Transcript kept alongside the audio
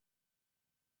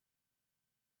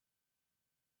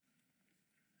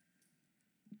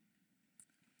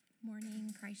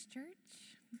Morning, Christchurch.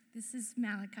 This is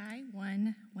Malachi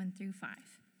 1 through 5.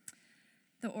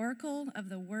 The oracle of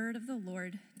the word of the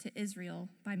Lord to Israel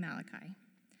by Malachi.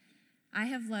 I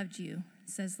have loved you,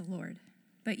 says the Lord.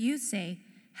 But you say,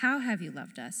 how have you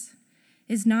loved us?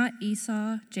 Is not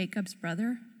Esau Jacob's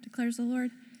brother, declares the Lord?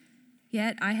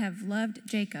 Yet I have loved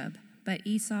Jacob, but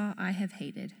Esau I have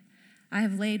hated. I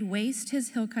have laid waste his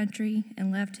hill country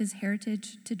and left his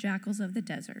heritage to jackals of the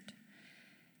desert.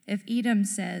 If Edom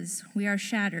says, we are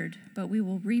shattered, but we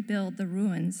will rebuild the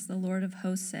ruins, the Lord of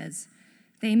hosts says,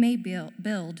 they may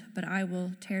build, but I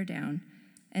will tear down,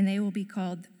 and they will be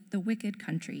called the wicked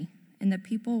country, and the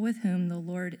people with whom the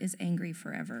Lord is angry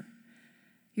forever.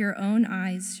 Your own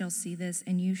eyes shall see this,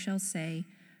 and you shall say,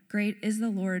 great is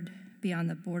the Lord beyond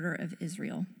the border of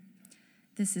Israel.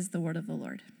 This is the word of the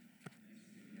Lord.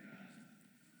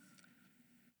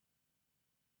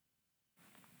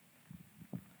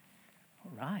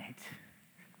 All right,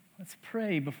 let's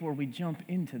pray before we jump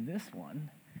into this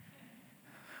one.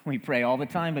 We pray all the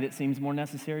time, but it seems more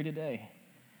necessary today.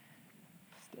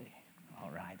 Stay.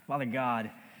 All right, Father God,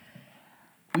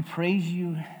 we praise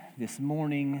you this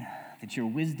morning that your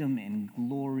wisdom and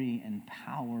glory and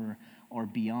power are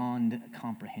beyond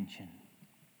comprehension.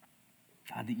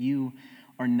 God, that you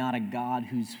are not a God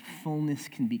whose fullness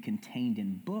can be contained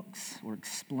in books or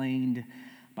explained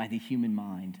by the human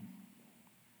mind.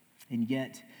 And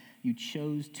yet, you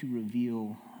chose to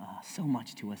reveal so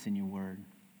much to us in your word.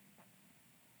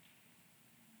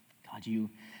 God, you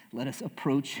let us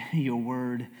approach your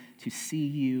word to see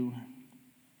you.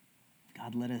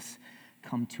 God, let us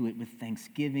come to it with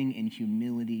thanksgiving and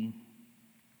humility.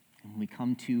 And when we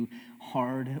come to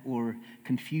hard or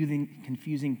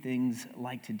confusing things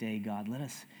like today, God, let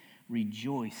us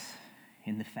rejoice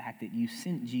in the fact that you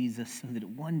sent Jesus so that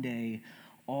one day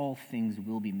all things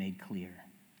will be made clear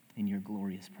in your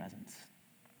glorious presence.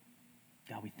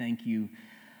 God, we thank you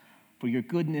for your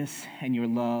goodness and your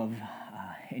love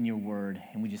and your word.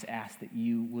 And we just ask that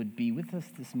you would be with us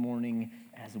this morning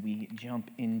as we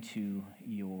jump into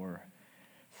your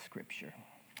scripture.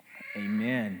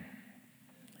 Amen.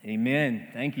 Amen.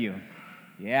 Thank you.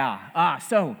 Yeah.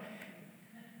 So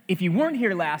if you weren't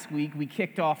here last week, we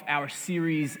kicked off our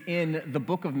series in the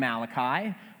book of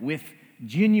Malachi with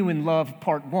Genuine Love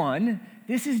Part 1.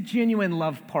 This is Genuine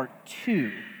Love Part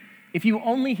 2. If you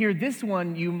only hear this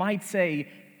one, you might say,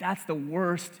 that's the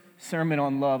worst sermon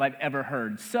on love I've ever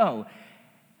heard. So,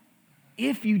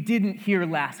 if you didn't hear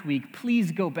last week,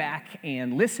 please go back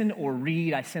and listen or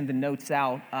read. I send the notes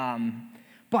out.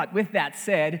 But with that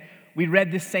said, we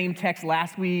read this same text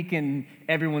last week, and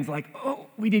everyone's like, oh,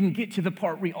 we didn't get to the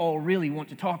part we all really want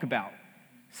to talk about.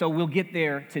 So we'll get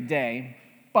there today.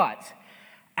 But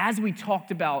as we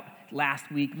talked about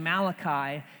last week,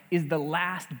 Malachi is the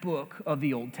last book of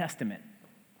the Old Testament.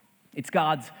 It's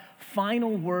God's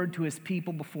final word to his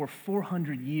people before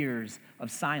 400 years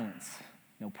of silence.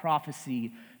 No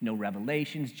prophecy, no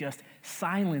revelations, just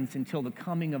silence until the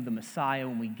coming of the Messiah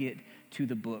when we get to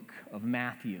the book of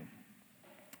Matthew.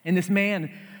 And this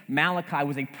man, Malachi,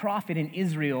 was a prophet in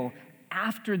Israel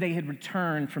after they had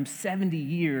returned from 70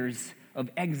 years of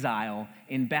exile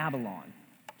in Babylon.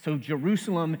 So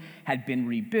Jerusalem had been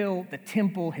rebuilt, the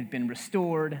temple had been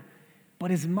restored.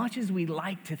 But as much as we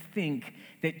like to think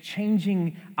that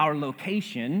changing our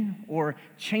location or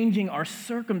changing our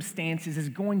circumstances is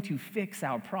going to fix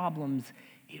our problems,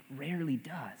 it rarely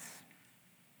does.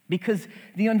 Because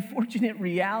the unfortunate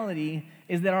reality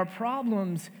is that our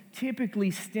problems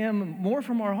typically stem more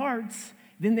from our hearts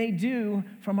than they do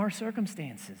from our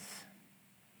circumstances.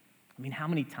 I mean, how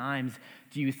many times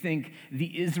do you think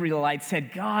the Israelites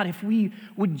said, God, if we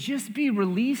would just be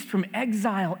released from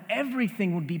exile,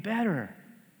 everything would be better.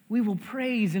 We will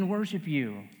praise and worship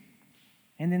you.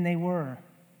 And then they were.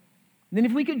 Then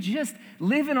if we could just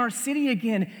live in our city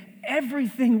again,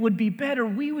 everything would be better.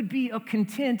 We would be a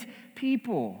content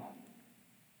people.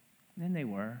 And then they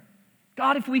were.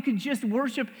 God, if we could just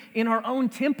worship in our own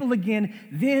temple again,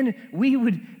 then we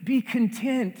would be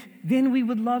content. Then we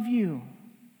would love you.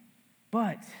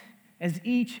 But as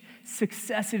each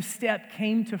successive step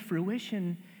came to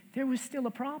fruition, there was still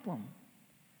a problem.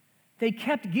 They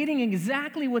kept getting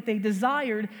exactly what they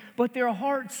desired, but their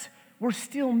hearts were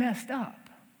still messed up.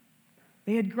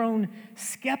 They had grown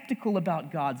skeptical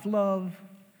about God's love,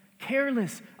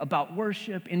 careless about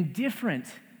worship, indifferent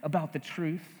about the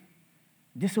truth,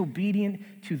 disobedient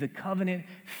to the covenant,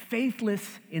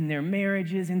 faithless in their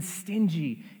marriages, and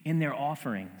stingy in their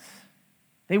offerings.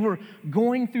 They were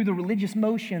going through the religious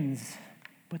motions,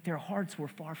 but their hearts were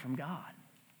far from God.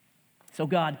 So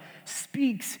God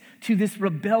speaks to this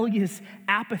rebellious,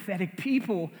 apathetic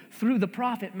people through the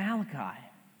prophet Malachi.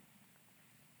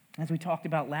 As we talked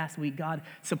about last week, God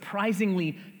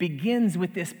surprisingly begins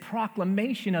with this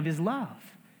proclamation of his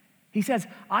love. He says,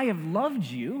 I have loved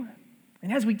you.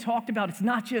 And as we talked about, it's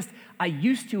not just I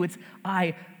used to, it's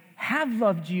I have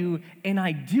loved you and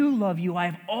I do love you. I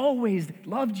have always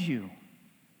loved you.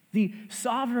 The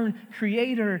sovereign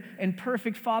creator and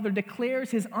perfect father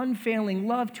declares his unfailing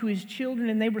love to his children,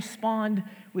 and they respond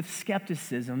with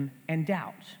skepticism and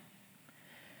doubt.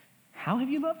 How have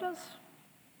you loved us,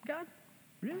 God?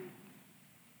 Really?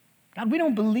 God, we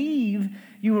don't believe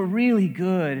you were really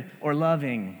good or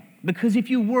loving, because if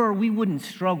you were, we wouldn't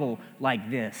struggle like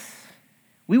this.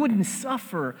 We wouldn't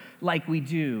suffer like we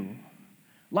do.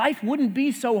 Life wouldn't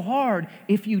be so hard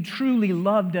if you truly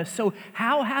loved us. So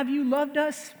how have you loved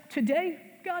us today,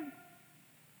 God?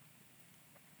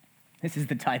 This is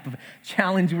the type of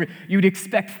challenge where you'd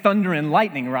expect thunder and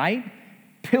lightning, right?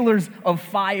 Pillars of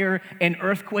fire and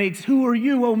earthquakes. Who are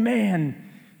you, oh man?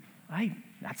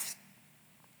 That's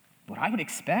what I would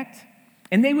expect.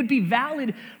 And they would be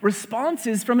valid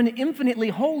responses from an infinitely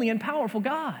holy and powerful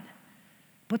God.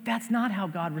 But that's not how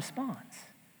God responds.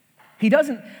 He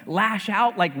doesn't lash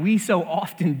out like we so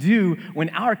often do when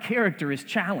our character is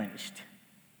challenged.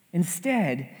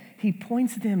 Instead, he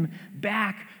points them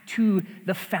back to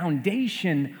the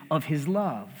foundation of his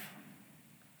love.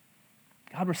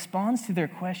 God responds to their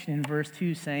question in verse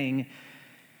 2 saying,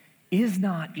 is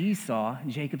not Esau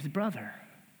Jacob's brother?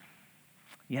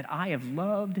 Yet I have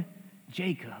loved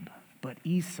Jacob, but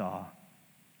Esau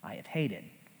I have hated.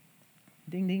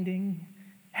 Ding, ding, ding.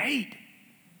 Hate.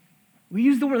 We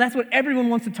use the word, that's what everyone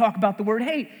wants to talk about, the word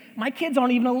hate. My kids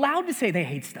aren't even allowed to say they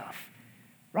hate stuff,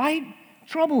 right?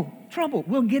 Trouble.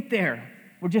 We'll get there.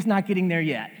 We're just not getting there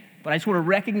yet. But I just want to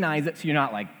recognize it so you're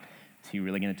not like, is he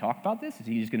really going to talk about this? Is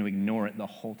he just going to ignore it the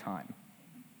whole time?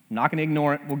 I'm not going to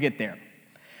ignore it. We'll get there.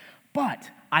 But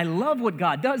I love what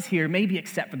God does here, maybe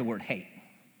except for the word hate.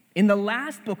 In the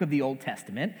last book of the Old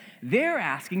Testament, they're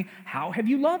asking, how have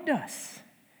you loved us?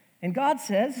 And God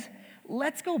says,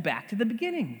 let's go back to the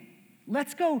beginning.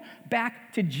 Let's go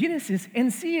back to Genesis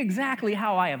and see exactly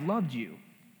how I have loved you.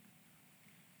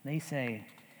 They say,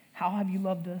 how have you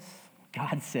loved us?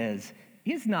 God says,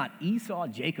 is not Esau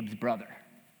Jacob's brother?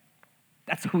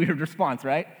 That's a weird response,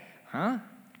 right? Huh?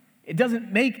 It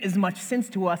doesn't make as much sense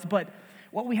to us, but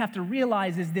what we have to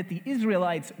realize is that the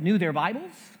Israelites knew their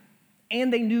Bibles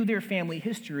and they knew their family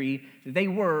history. They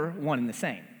were one and the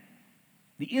same.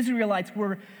 The Israelites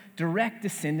were direct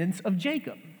descendants of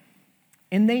Jacob.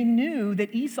 And they knew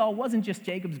that Esau wasn't just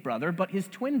Jacob's brother, but his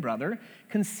twin brother,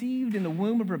 conceived in the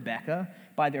womb of Rebekah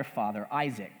by their father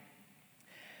Isaac.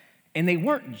 And they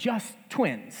weren't just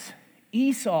twins.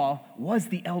 Esau was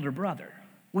the elder brother,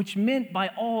 which meant by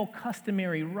all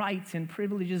customary rights and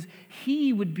privileges,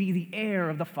 he would be the heir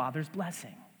of the father's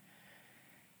blessing.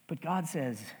 But God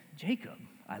says, Jacob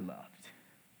I loved,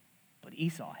 but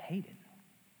Esau hated.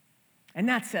 And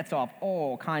that sets off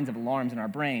all kinds of alarms in our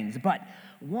brains. But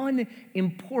one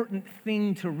important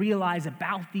thing to realize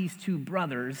about these two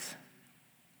brothers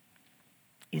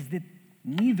is that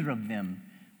neither of them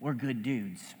were good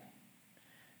dudes.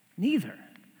 Neither.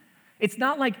 It's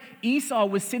not like Esau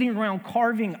was sitting around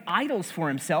carving idols for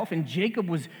himself and Jacob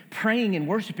was praying and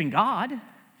worshiping God.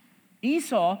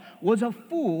 Esau was a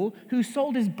fool who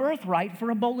sold his birthright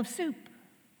for a bowl of soup.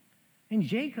 And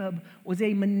Jacob was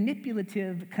a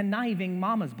manipulative, conniving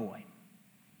mama's boy.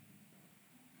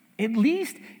 At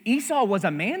least Esau was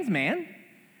a man's man.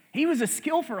 He was a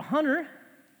skillful hunter.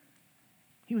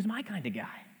 He was my kind of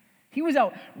guy. He was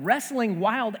out wrestling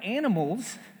wild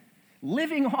animals,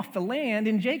 living off the land,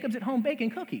 and Jacob's at home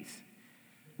baking cookies.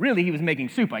 Really, he was making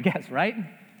soup, I guess, right?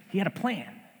 He had a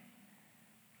plan.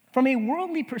 From a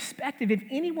worldly perspective, if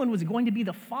anyone was going to be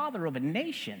the father of a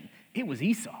nation, it was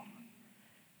Esau.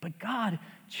 But God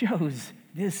chose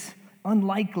this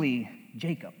unlikely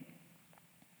Jacob.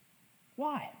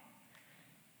 Why?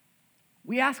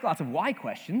 We ask lots of why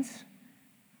questions,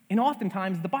 and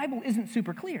oftentimes the Bible isn't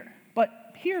super clear. But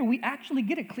here we actually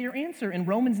get a clear answer in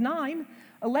Romans 9,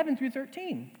 11 through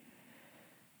 13.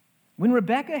 When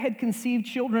Rebekah had conceived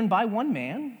children by one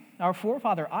man, our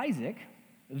forefather Isaac,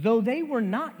 though they were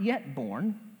not yet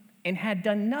born and had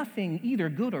done nothing either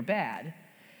good or bad,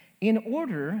 in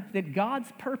order that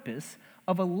God's purpose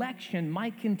of election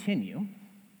might continue,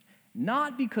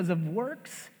 not because of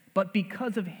works, but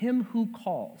because of him who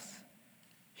calls,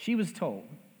 she was told,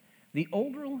 the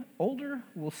older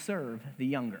will serve the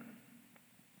younger.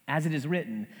 As it is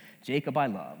written, Jacob I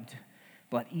loved,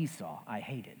 but Esau I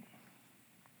hated.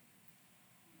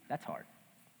 That's hard.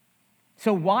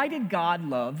 So why did God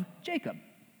love Jacob?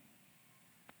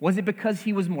 Was it because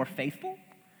he was more faithful?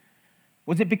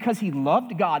 Was it because he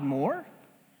loved God more?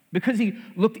 Because he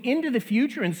looked into the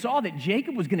future and saw that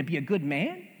Jacob was going to be a good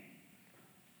man?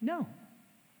 No.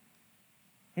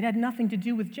 It had nothing to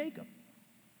do with Jacob.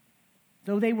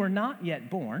 Though they were not yet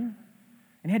born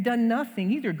and had done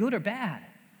nothing, either good or bad,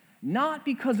 not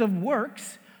because of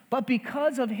works, but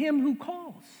because of him who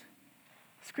calls.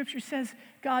 Scripture says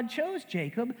God chose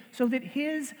Jacob so that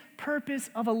his purpose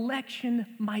of election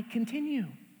might continue.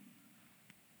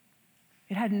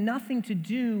 It had nothing to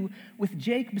do with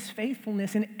Jacob's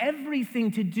faithfulness and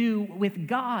everything to do with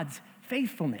God's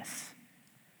faithfulness.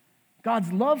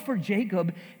 God's love for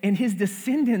Jacob and his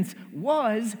descendants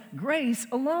was grace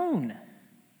alone.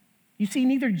 You see,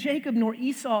 neither Jacob nor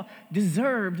Esau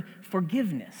deserved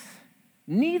forgiveness.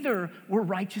 Neither were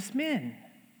righteous men.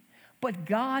 But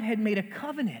God had made a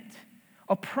covenant,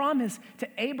 a promise to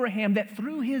Abraham that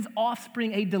through his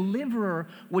offspring a deliverer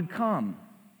would come.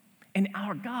 And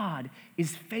our God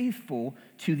is faithful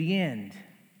to the end.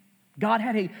 God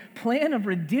had a plan of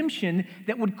redemption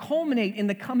that would culminate in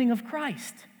the coming of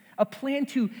Christ, a plan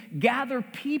to gather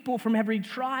people from every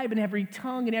tribe and every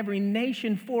tongue and every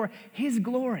nation for his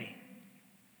glory.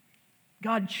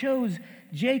 God chose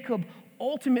Jacob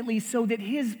ultimately so that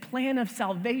his plan of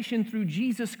salvation through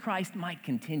Jesus Christ might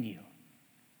continue,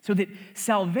 so that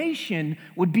salvation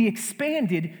would be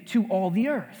expanded to all the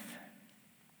earth.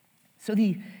 So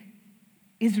the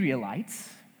Israelites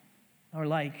are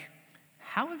like,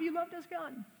 how have you loved us,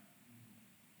 God?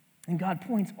 And God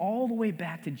points all the way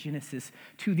back to Genesis,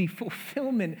 to the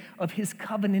fulfillment of his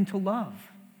covenantal love.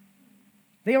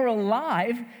 They are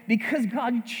alive because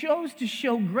God chose to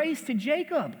show grace to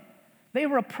Jacob. They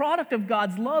were a product of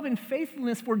God's love and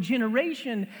faithfulness for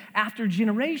generation after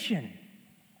generation.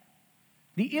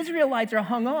 The Israelites are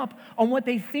hung up on what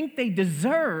they think they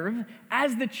deserve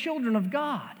as the children of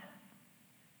God.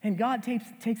 And God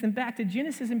takes them back to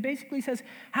Genesis and basically says,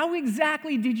 how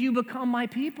exactly did you become my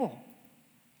people?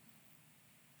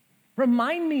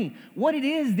 Remind me what it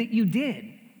is that you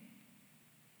did.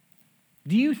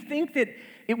 Do you think that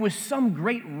it was some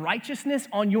great righteousness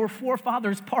on your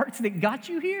forefathers' parts that got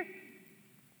you here?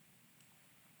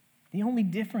 The only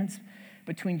difference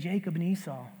between Jacob and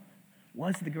Esau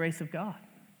was the grace of God.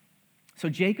 So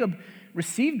Jacob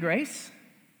received grace,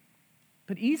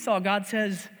 but Esau, God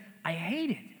says, I hate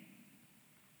it.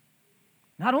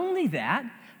 Not only that,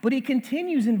 but he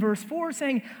continues in verse 4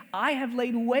 saying, I have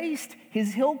laid waste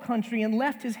his hill country and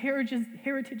left his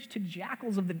heritage to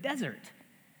jackals of the desert.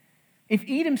 If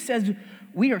Edom says,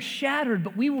 we are shattered,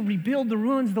 but we will rebuild the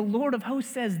ruins, the Lord of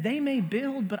hosts says, they may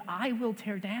build, but I will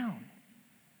tear down.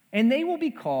 And they will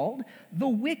be called the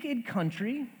wicked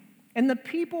country and the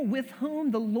people with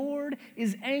whom the Lord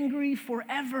is angry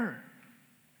forever.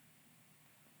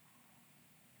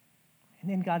 And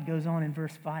then God goes on in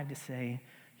verse 5 to say,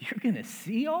 you're going to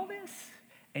see all this,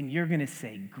 and you're going to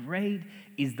say, great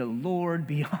is the Lord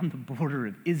beyond the border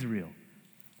of Israel.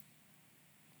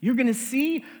 You're going to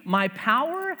see my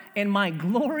power and my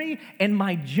glory and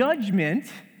my judgment,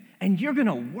 and you're going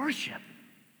to worship.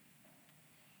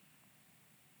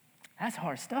 That's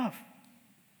hard stuff.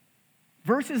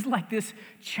 Verses like this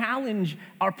challenge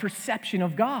our perception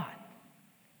of God.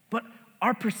 But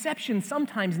our perception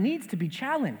sometimes needs to be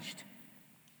challenged.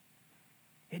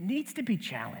 It needs to be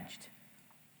challenged.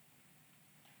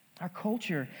 Our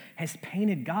culture has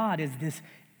painted God as this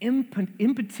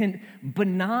impotent,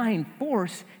 benign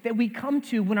force that we come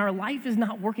to when our life is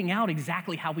not working out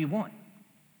exactly how we want.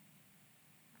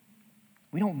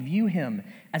 We don't view him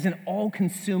as an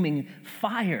all-consuming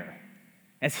fire,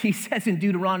 as he says in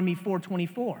Deuteronomy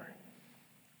 4:24.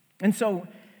 And so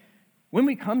when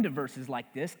we come to verses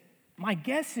like this, my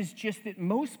guess is just that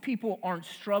most people aren't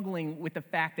struggling with the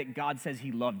fact that God says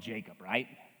he loved Jacob, right?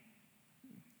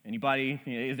 Anybody,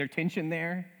 is there tension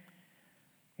there?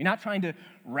 You're not trying to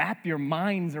wrap your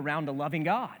minds around a loving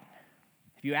God.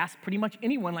 If you ask pretty much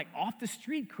anyone, like off the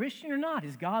street, Christian or not,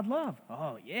 is God love?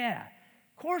 Oh, yeah,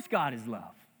 of course God is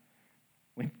love.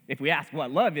 If we ask what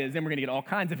love is, then we're going to get all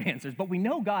kinds of answers, but we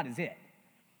know God is it.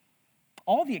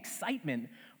 All the excitement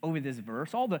over this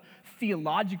verse, all the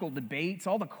theological debates,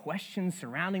 all the questions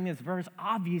surrounding this verse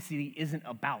obviously isn't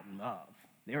about love.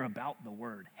 They're about the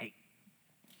word hate.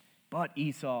 But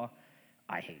Esau,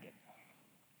 I hate it.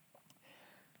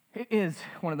 It is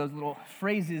one of those little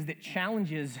phrases that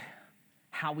challenges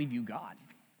how we view God.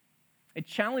 It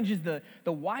challenges the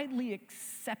widely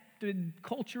accepted,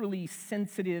 culturally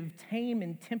sensitive, tame,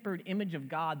 and tempered image of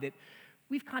God that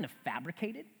we've kind of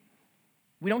fabricated.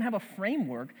 We don't have a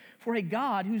framework for a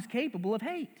God who's capable of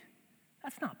hate.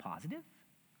 That's not positive.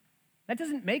 That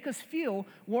doesn't make us feel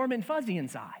warm and fuzzy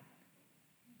inside.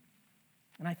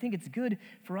 And I think it's good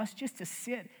for us just to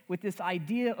sit with this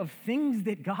idea of things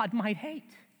that God might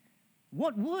hate.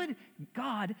 What would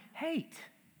God hate?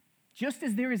 Just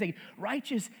as there is a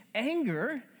righteous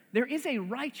anger, there is a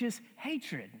righteous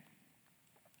hatred.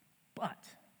 But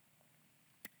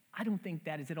I don't think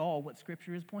that is at all what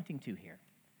Scripture is pointing to here.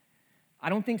 I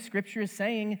don't think Scripture is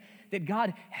saying that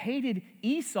God hated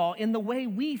Esau in the way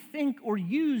we think or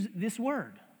use this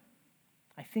word.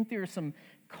 I think there are some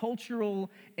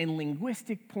cultural and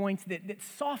linguistic points that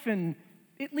soften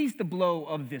at least the blow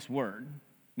of this word,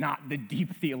 not the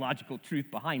deep theological truth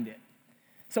behind it.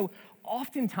 So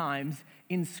oftentimes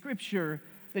in Scripture,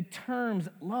 the terms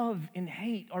love and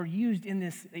hate are used in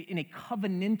a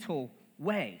covenantal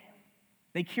way.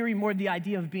 They carry more the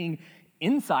idea of being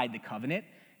inside the covenant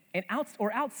and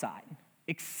outside,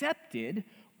 accepted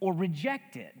or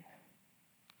rejected.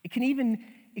 It can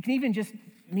even just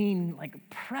mean like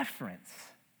preference.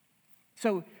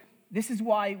 So this is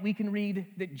why we can read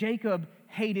that Jacob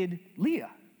hated Leah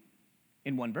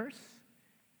in one verse.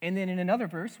 And then in another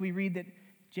verse, we read that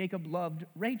Jacob loved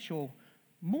Rachel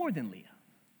more than Leah.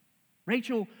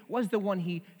 Rachel was the one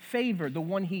he favored, the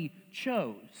one he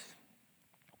chose.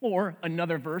 Or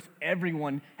another verse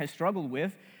everyone has struggled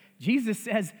with, Jesus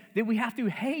says that we have to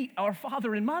hate our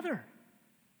father and mother.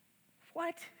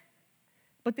 What?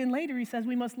 But then later he says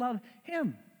we must love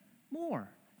him more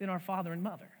than our father and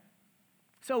mother.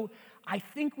 So I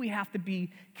think we have to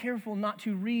be careful not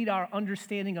to read our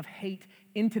understanding of hate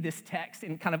into this text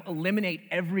and kind of eliminate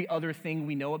every other thing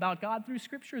we know about God through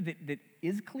Scripture that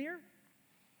is clear.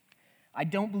 I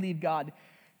don't believe God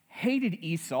hated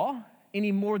Esau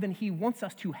any more than he wants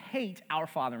us to hate our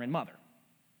father and mother.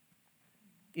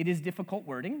 It is difficult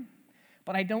wording,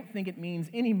 but I don't think it means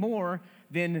any more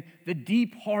than the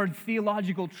deep, hard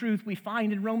theological truth we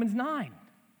find in Romans 9,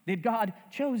 that God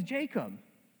chose Jacob.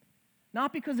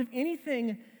 Not because of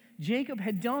anything Jacob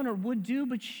had done or would do,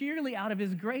 but sheerly out of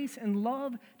his grace and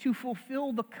love to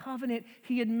fulfill the covenant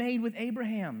he had made with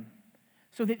Abraham,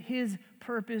 so that his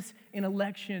purpose in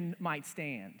election might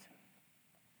stand.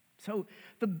 So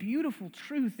the beautiful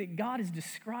truth that God is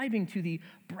describing to the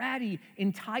bratty,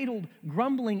 entitled,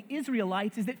 grumbling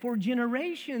Israelites is that for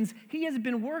generations he has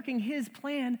been working his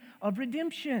plan of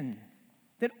redemption.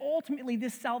 That ultimately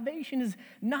this salvation is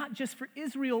not just for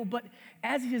Israel, but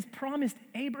as he has promised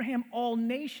Abraham, all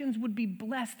nations would be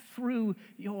blessed through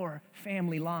your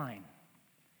family line.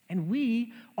 And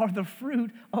we are the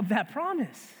fruit of that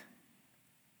promise.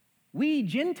 We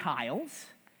Gentiles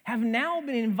have now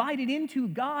been invited into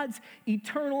God's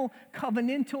eternal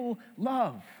covenantal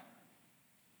love.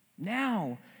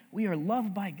 Now we are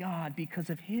loved by God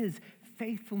because of his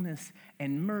faithfulness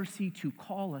and mercy to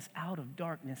call us out of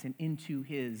darkness and into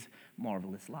his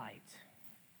marvelous light.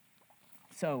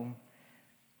 So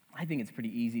I think it's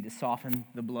pretty easy to soften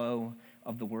the blow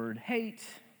of the word hate.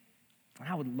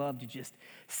 I would love to just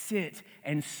sit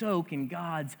and soak in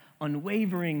God's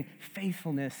unwavering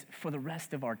faithfulness for the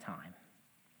rest of our time.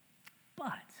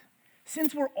 But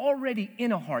since we're already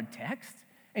in a hard text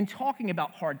and talking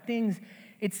about hard things,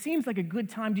 it seems like a good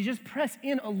time to just press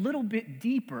in a little bit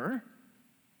deeper,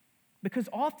 because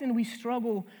often we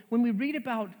struggle when we read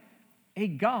about a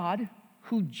God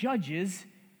who judges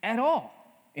at all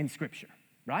in Scripture,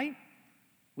 right?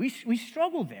 We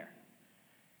struggle there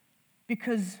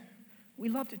because we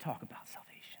love to talk about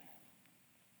salvation.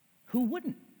 Who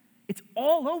wouldn't? It's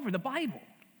all over the Bible.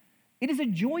 It is a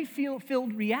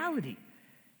joy-filled reality.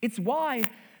 It's why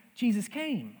Jesus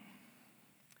came.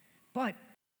 But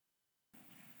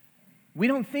we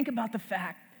don't think about the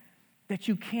fact that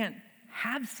you can't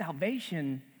have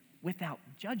salvation without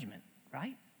judgment,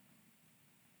 right?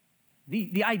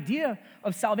 The idea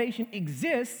of salvation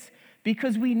exists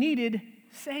because we needed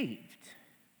saved.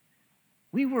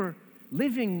 We were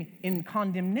living in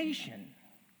condemnation.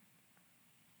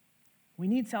 We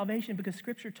need salvation because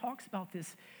Scripture talks about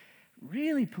this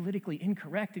really politically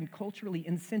incorrect and culturally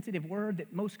insensitive word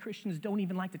that most Christians don't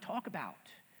even like to talk about.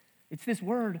 It's this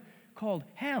word called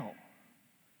hell.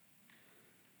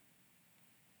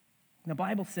 The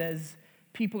Bible says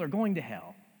people are going to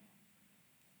hell.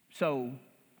 So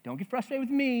don't get frustrated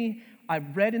with me.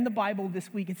 I've read in the Bible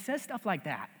this week, it says stuff like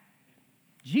that.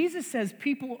 Jesus says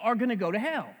people are going to go to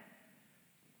hell.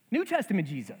 New Testament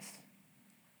Jesus.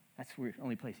 That's the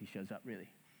only place he shows up, really.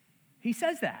 He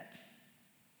says that.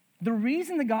 The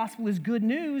reason the gospel is good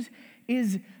news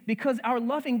is because our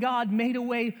loving God made a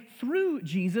way through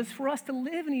Jesus for us to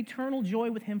live in eternal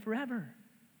joy with him forever.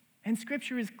 And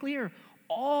Scripture is clear.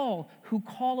 All who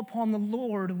call upon the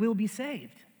Lord will be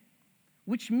saved,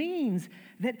 which means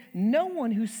that no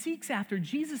one who seeks after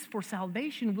Jesus for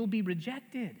salvation will be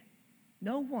rejected.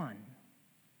 No one.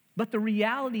 But the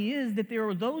reality is that there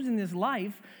are those in this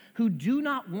life who do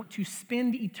not want to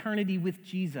spend eternity with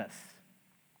Jesus,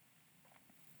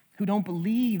 who don't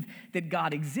believe that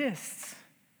God exists.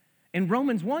 And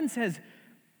Romans 1 says,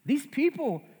 these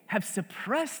people have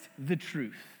suppressed the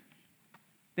truth,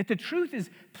 that the truth is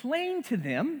plain to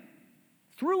them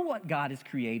through what God has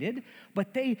created,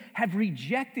 but they have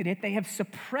rejected it, they have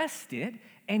suppressed it,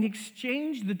 and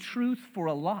exchanged the truth for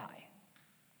a lie.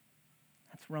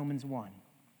 That's Romans 1.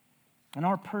 And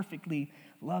our perfectly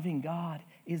loving God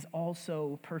is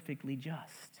also perfectly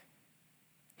just.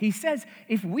 He says,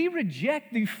 if we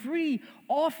reject the free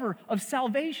offer of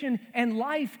salvation and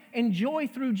life and joy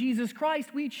through Jesus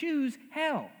Christ, we choose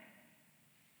hell.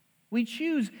 We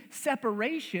choose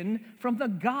separation from the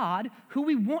God who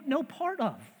we want no part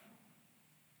of.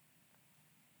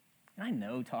 And I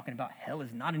know talking about hell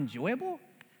is not enjoyable.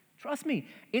 Trust me,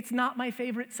 it's not my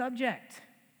favorite subject.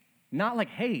 Not like,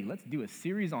 hey, let's do a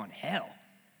series on hell,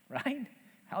 right?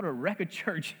 How to wreck a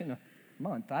church in a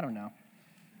month, I don't know.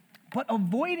 But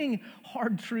avoiding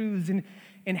hard truths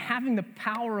and having the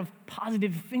power of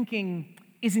positive thinking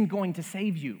isn't going to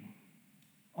save you.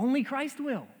 Only Christ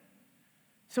will.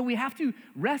 So we have to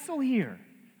wrestle here.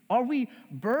 Are we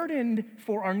burdened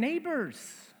for our neighbors?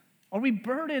 Are we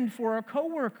burdened for our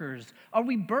coworkers? Are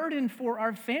we burdened for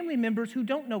our family members who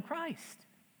don't know Christ?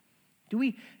 Do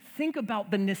we think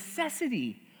about the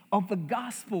necessity of the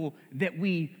gospel that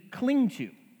we cling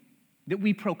to, that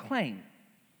we proclaim?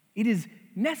 It is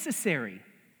necessary,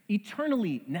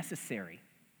 eternally necessary.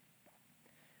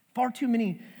 Far too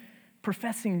many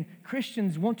professing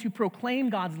Christians want to proclaim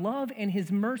God's love and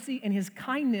his mercy and his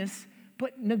kindness,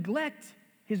 but neglect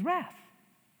his wrath,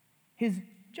 his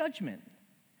judgment.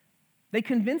 They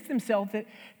convince themselves that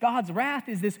God's wrath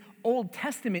is this Old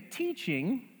Testament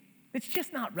teaching that's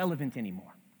just not relevant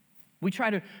anymore. We try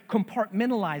to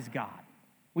compartmentalize God.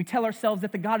 We tell ourselves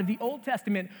that the God of the Old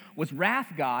Testament was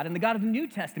wrath God and the God of the New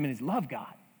Testament is love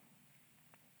God.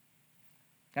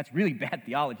 That's really bad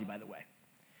theology, by the way.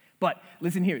 But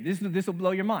listen here, this will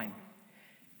blow your mind.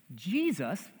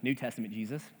 Jesus, New Testament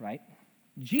Jesus, right?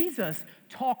 Jesus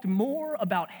talked more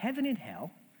about heaven and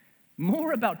hell,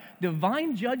 more about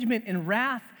divine judgment and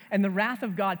wrath and the wrath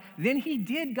of God than he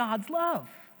did God's love.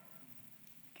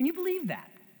 Can you believe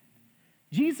that?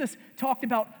 Jesus talked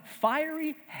about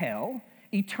fiery hell,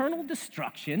 eternal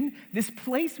destruction, this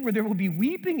place where there will be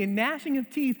weeping and gnashing of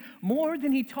teeth, more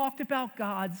than he talked about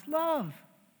God's love.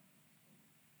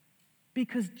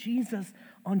 Because Jesus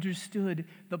understood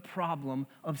the problem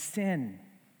of sin.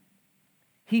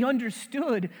 He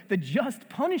understood the just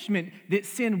punishment that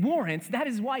sin warrants. That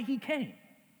is why he came.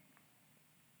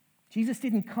 Jesus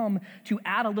didn't come to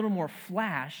add a little more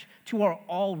flash to our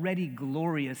already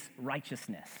glorious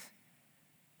righteousness.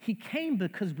 He came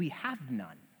because we have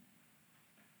none.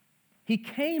 He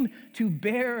came to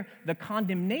bear the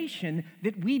condemnation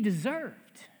that we deserved.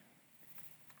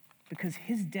 Because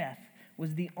his death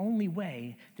was the only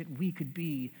way that we could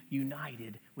be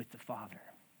united with the Father.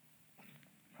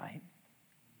 Right?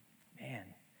 Man,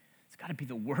 it's got to be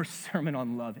the worst sermon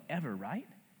on love ever, right?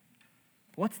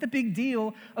 What's the big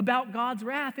deal about God's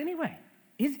wrath anyway?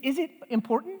 Is it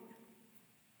important?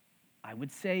 I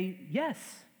would say yes.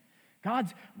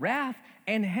 God's wrath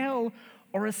and hell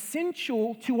are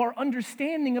essential to our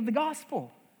understanding of the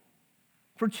gospel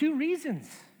for two reasons.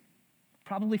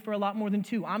 Probably for a lot more than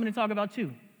two. I'm going to talk about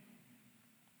two.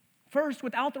 First,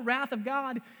 without the wrath of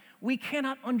God, we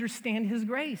cannot understand his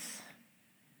grace.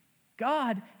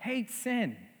 God hates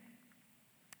sin.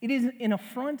 It is an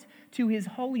affront to his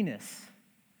holiness.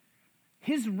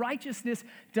 His righteousness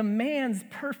demands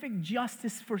perfect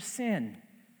justice for sin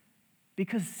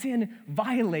because sin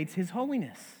violates his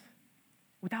holiness.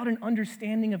 Without an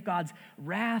understanding of God's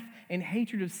wrath and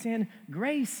hatred of sin,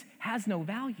 grace has no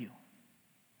value.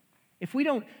 If we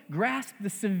don't grasp the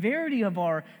severity of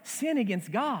our sin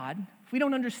against God, if we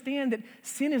don't understand that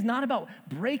sin is not about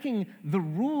breaking the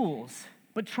rules,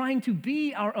 but trying to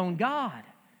be our own God,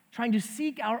 trying to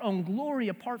seek our own glory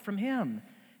apart from him,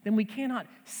 then we cannot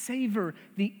savor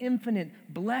the infinite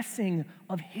blessing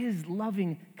of his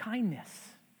loving kindness.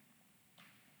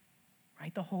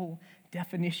 Right? The whole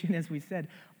definition, as we said,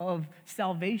 of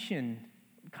salvation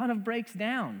kind of breaks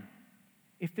down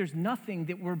if there's nothing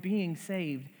that we're being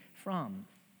saved from.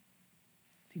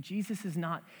 See, Jesus is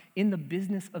not in the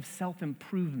business of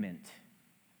self-improvement.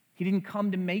 He didn't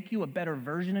come to make you a better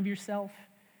version of yourself.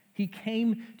 He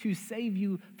came to save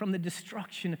you from the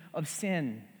destruction of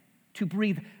sin, to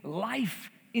breathe life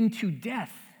into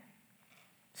death.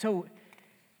 So,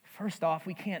 first off,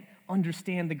 we can't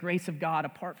understand the grace of God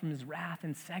apart from his wrath.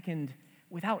 And second,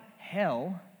 without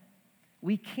hell,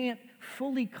 we can't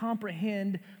fully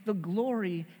comprehend the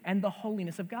glory and the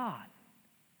holiness of God.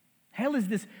 Hell is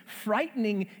this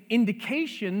frightening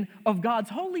indication of God's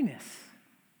holiness.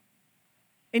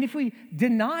 And if we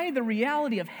deny the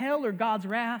reality of hell or God's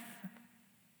wrath,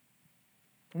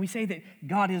 and we say that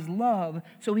God is love,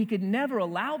 so he could never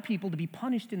allow people to be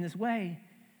punished in this way,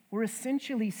 we're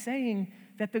essentially saying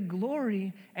that the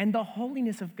glory and the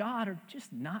holiness of God are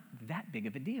just not that big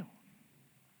of a deal.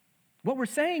 What we're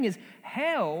saying is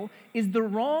hell is the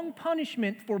wrong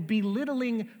punishment for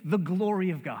belittling the glory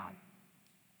of God.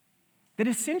 That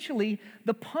essentially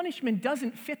the punishment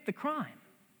doesn't fit the crime.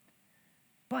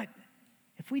 But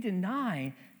if we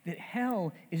deny that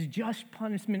hell is just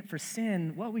punishment for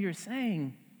sin, what we are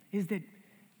saying is that,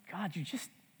 God, you're just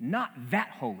not that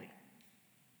holy.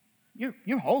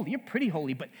 You're holy, you're pretty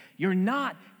holy, but you're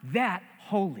not that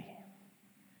holy.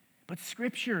 But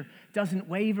Scripture doesn't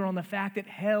waver on the fact that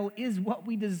hell is what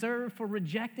we deserve for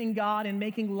rejecting God and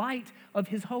making light of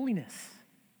his holiness.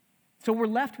 So we're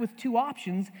left with two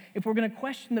options if we're going to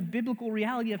question the biblical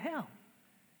reality of hell.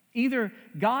 Either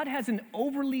God has an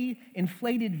overly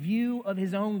inflated view of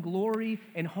his own glory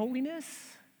and holiness,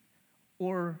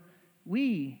 or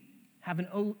we have an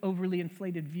overly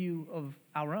inflated view of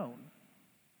our own.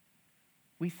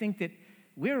 We think that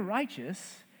we're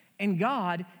righteous and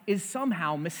God is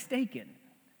somehow mistaken.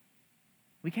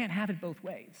 We can't have it both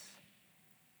ways.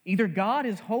 Either God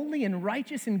is holy and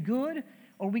righteous and good,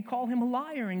 or we call him a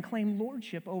liar and claim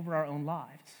lordship over our own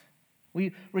lives.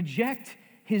 We reject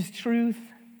his truth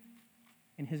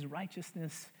and his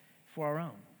righteousness for our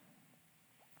own.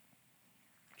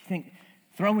 If you think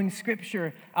throwing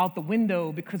Scripture out the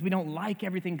window because we don't like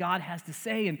everything God has to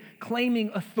say and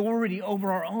claiming authority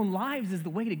over our own lives is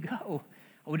the way to go,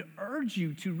 I would urge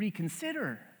you to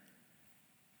reconsider.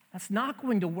 That's not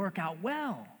going to work out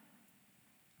well.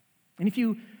 And if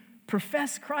you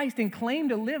profess Christ and claim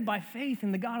to live by faith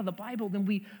in the God of the Bible, then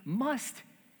we must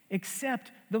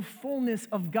accept the fullness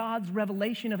of God's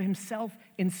revelation of himself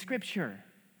in Scripture.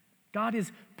 God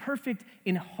is perfect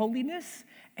in holiness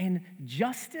and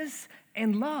justice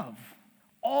and love,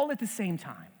 all at the same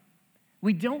time.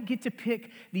 We don't get to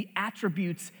pick the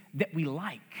attributes that we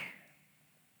like.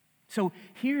 So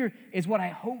here is what I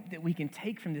hope that we can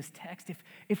take from this text.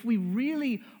 If we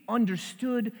really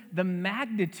understood the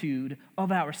magnitude of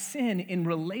our sin in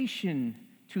relation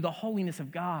to the holiness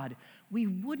of God, we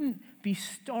wouldn't be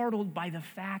startled by the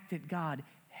fact that God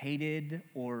hated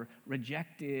or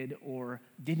rejected or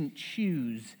didn't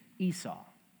choose Esau.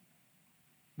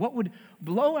 What would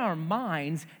blow our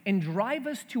minds and drive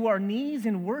us to our knees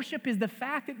in worship is the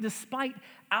fact that despite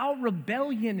our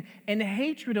rebellion and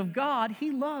hatred of God,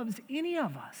 he loves any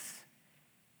of us.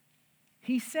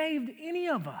 He saved any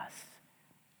of us.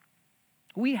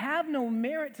 We have no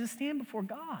merit to stand before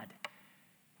God.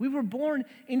 We were born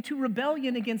into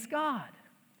rebellion against God.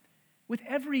 With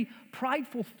every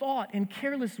prideful thought and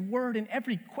careless word and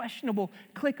every questionable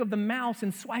click of the mouse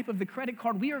and swipe of the credit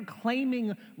card, we are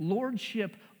claiming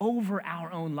lordship over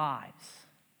our own lives.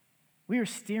 We are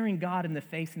staring God in the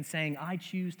face and saying, I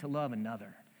choose to love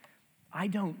another. I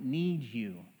don't need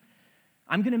you.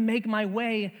 I'm going to make my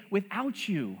way without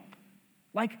you.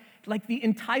 Like the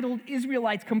entitled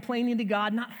Israelites complaining to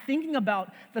God, not thinking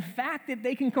about the fact that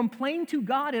they can complain to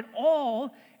God at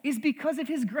all is because of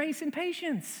his grace and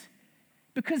patience.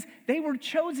 Because they were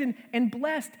chosen and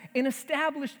blessed and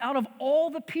established out of all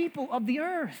the people of the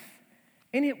earth.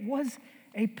 And it was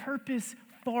a purpose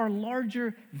far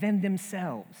larger than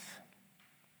themselves.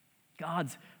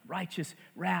 God's righteous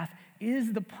wrath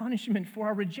is the punishment for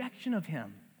our rejection of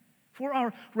him, for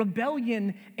our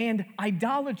rebellion and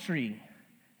idolatry.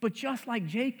 But just like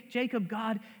Jacob,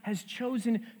 God has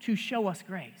chosen to show us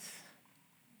grace.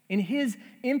 In his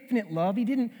infinite love, he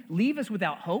didn't leave us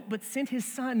without hope, but sent his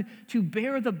son to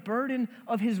bear the burden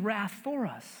of his wrath for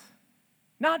us.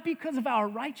 Not because of our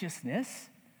righteousness,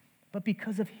 but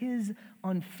because of his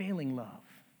unfailing love.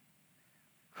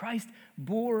 Christ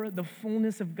bore the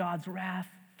fullness of God's wrath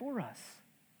for us.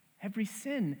 Every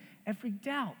sin, every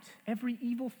doubt, every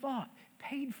evil thought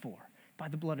paid for by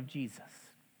the blood of Jesus.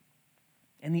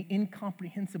 And the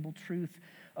incomprehensible truth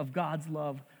of God's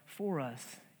love for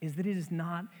us is that it is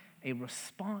not a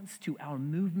response to our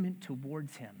movement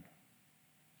towards him.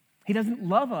 He doesn't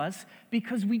love us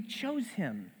because we chose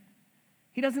him.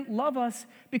 He doesn't love us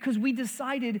because we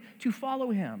decided to follow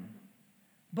him.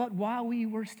 But while we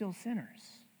were still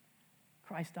sinners,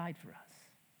 Christ died for us.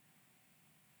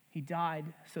 He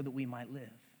died so that we might live.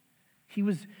 He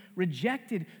was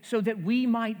rejected so that we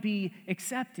might be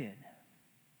accepted.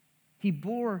 He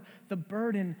bore the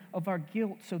burden of our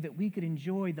guilt so that we could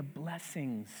enjoy the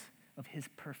blessings of his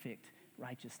perfect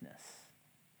righteousness.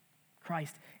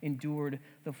 Christ endured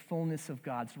the fullness of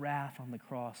God's wrath on the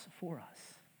cross for us.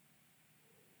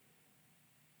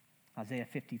 Isaiah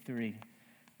 53,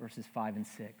 verses 5 and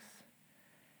 6.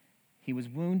 He was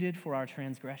wounded for our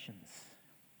transgressions.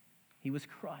 He was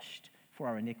crushed for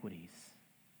our iniquities.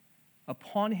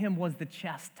 Upon him was the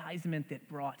chastisement that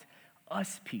brought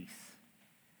us peace,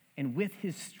 and with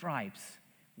his stripes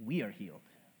we are healed.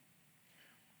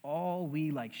 All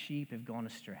we like sheep have gone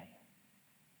astray.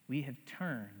 We have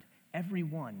turned every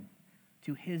one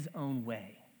to his own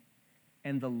way,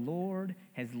 and the Lord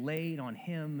has laid on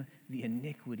him the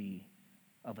iniquity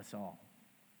of us all.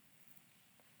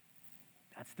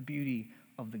 That's the beauty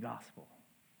of the gospel.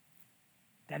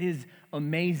 That is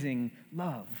amazing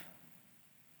love.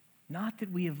 Not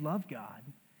that we have loved God,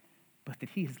 but that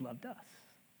he has loved us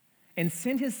and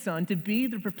sent his Son to be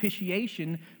the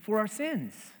propitiation for our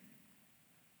sins.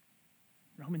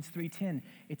 Romans 3:10,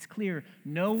 it's clear,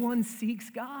 no one seeks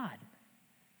God,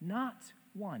 not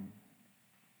one.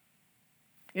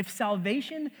 If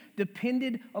salvation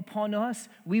depended upon us,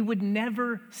 we would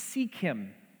never seek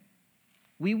him.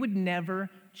 We would never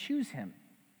choose him.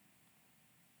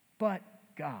 But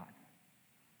God,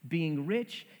 being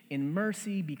rich in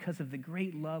mercy because of the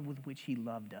great love with which he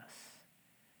loved us,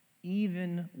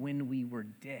 even when we were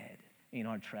dead in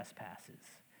our trespasses,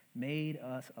 made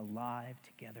us alive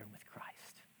together with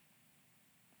Christ.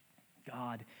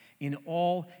 God, in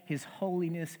all his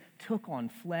holiness, took on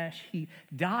flesh. He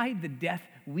died the death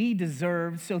we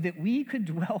deserved so that we could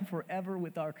dwell forever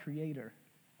with our Creator.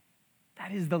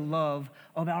 That is the love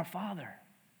of our Father.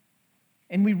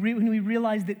 And when we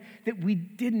realize that we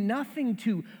did nothing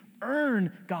to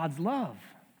earn God's love,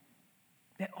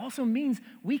 that also means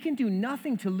we can do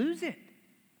nothing to lose it.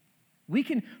 We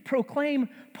can proclaim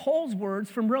Paul's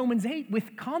words from Romans 8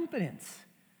 with confidence.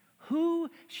 Who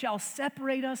shall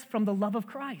separate us from the love of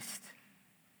Christ?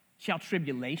 Shall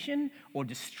tribulation or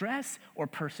distress or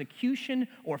persecution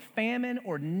or famine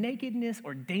or nakedness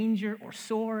or danger or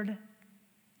sword?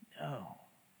 No.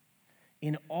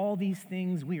 In all these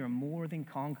things we are more than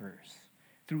conquerors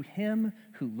through him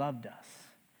who loved us.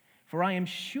 For I am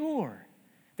sure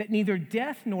that neither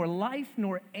death nor life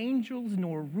nor angels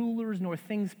nor rulers nor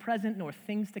things present nor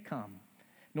things to come,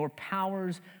 nor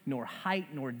powers nor height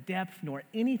nor depth nor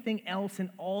anything else in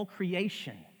all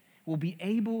creation will be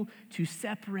able to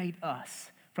separate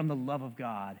us from the love of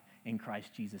God in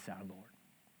Christ Jesus our Lord.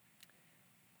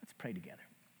 Let's pray together.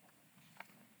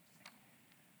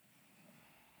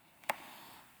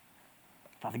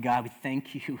 Father God, we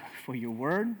thank you for your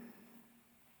word.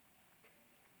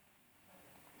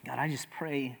 God, I just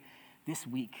pray this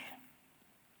week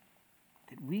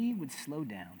that we would slow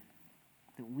down,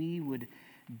 that we would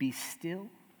be still,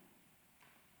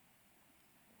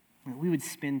 that we would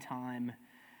spend time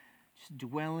just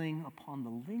dwelling upon the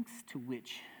lengths to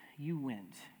which you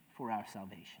went for our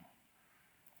salvation.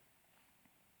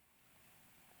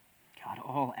 God,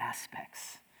 all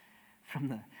aspects, from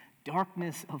the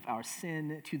darkness of our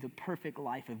sin to the perfect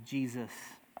life of Jesus,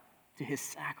 to his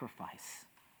sacrifice,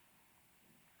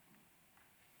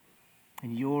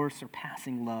 and your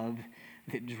surpassing love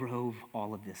that drove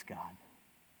all of this, God.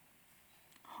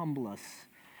 Humble us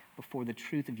before the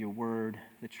truth of your word,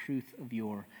 the truth of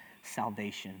your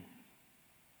salvation,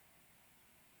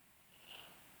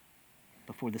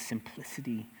 before the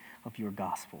simplicity of your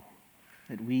gospel,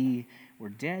 that we were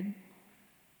dead,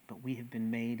 but we have been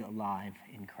made alive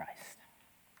in Christ.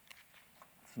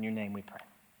 It's in your name we pray.